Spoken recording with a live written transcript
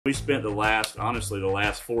We spent honestly, the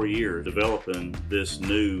last 4 years developing this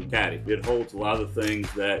new Caddy. It holds a lot of the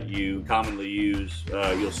things that you commonly use.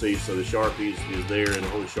 You'll see, so the Sharpie is there, and it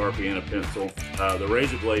holds a Sharpie and a pencil. The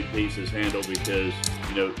razor blade piece is handled because,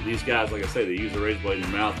 you know, these guys, like I say, they use the razor blade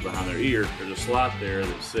in their mouth behind their ear. There's a slot there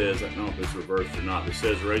that says, I don't know if it's reversed or not, that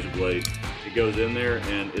says razor blade. It goes in there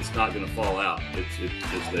and it's not going to fall out.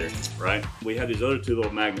 It's there, right? We have these other two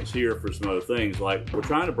little magnets here for some other things. Like, we're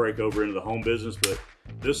trying to break over into the home business, but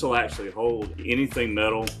this will actually hold anything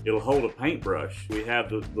metal. It'll hold a paintbrush. We have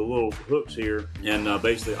the little hooks here, and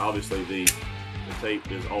basically, obviously, the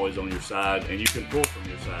tape is always on your side, and you can pull from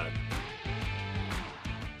your side.